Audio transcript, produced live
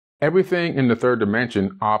Everything in the third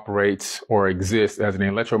dimension operates or exists as an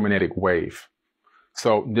electromagnetic wave.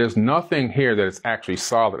 So there's nothing here that is actually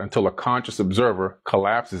solid until a conscious observer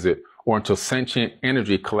collapses it, or until sentient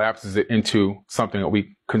energy collapses it into something that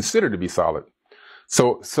we consider to be solid.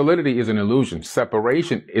 So solidity is an illusion.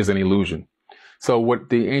 Separation is an illusion. So what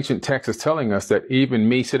the ancient text is telling us, that even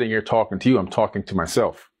me sitting here talking to you, I'm talking to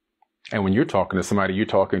myself. And when you're talking to somebody, you're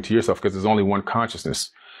talking to yourself, because there's only one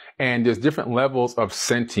consciousness. And there's different levels of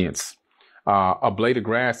sentience. A blade of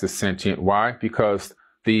grass is sentient. Why? Because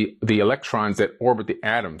the electrons that orbit the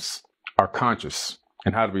atoms are conscious.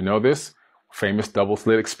 And how do we know this? Famous double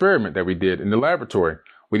slit experiment that we did in the laboratory.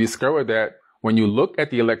 We discovered that when you look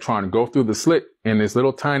at the electron go through the slit in this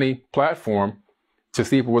little tiny platform to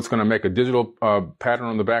see if what's going to make a digital pattern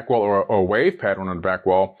on the back wall or a wave pattern on the back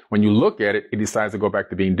wall, when you look at it, it decides to go back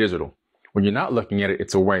to being digital. When you're not looking at it,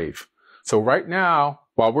 it's a wave. So right now,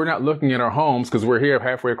 while we're not looking at our homes, because we're here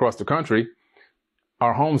halfway across the country,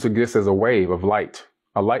 our homes exist as a wave of light,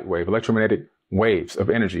 a light wave, electromagnetic waves of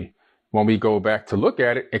energy. When we go back to look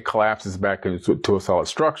at it, it collapses back into a solid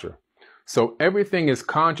structure. So everything is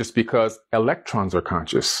conscious because electrons are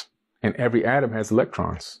conscious, and every atom has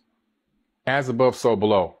electrons. As above, so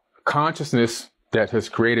below. Consciousness that has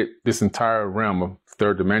created this entire realm of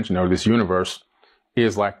third dimension, or this universe,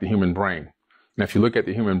 is like the human brain. And if you look at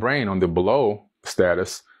the human brain on the below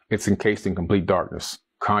status, it's encased in complete darkness.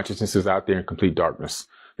 Consciousness is out there in complete darkness.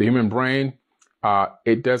 The human brain,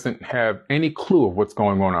 it doesn't have any clue of what's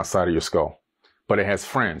going on outside of your skull, but it has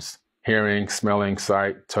friends: hearing, smelling,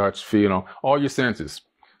 sight, touch, feel, all your senses.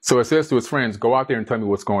 So it says to its friends, go out there and tell me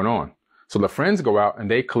what's going on. So the friends go out and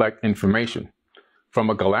they collect information. From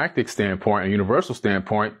a galactic standpoint, a universal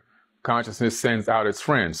standpoint, consciousness sends out its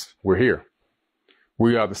friends. We're here.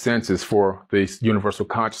 We are the senses for this universal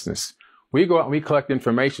consciousness. We go out and we collect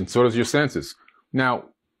information. So does your senses. Now,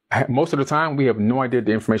 most of the time, we have no idea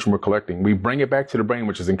the information we're collecting. We bring it back to the brain,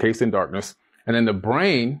 which is encased in darkness. And then the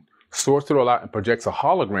brain sorts it all out and projects a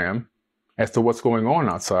hologram as to what's going on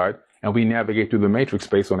outside. And we navigate through the matrix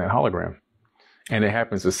based on that hologram. And it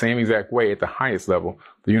happens the same exact way at the highest level.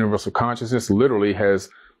 The universal consciousness literally has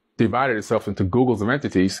divided itself into Googles of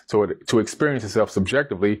entities to experience itself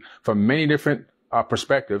subjectively from many different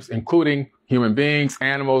perspectives, including human beings,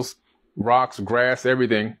 animals, rocks, grass,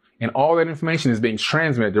 everything. And all that information is being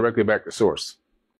transmitted directly back to source.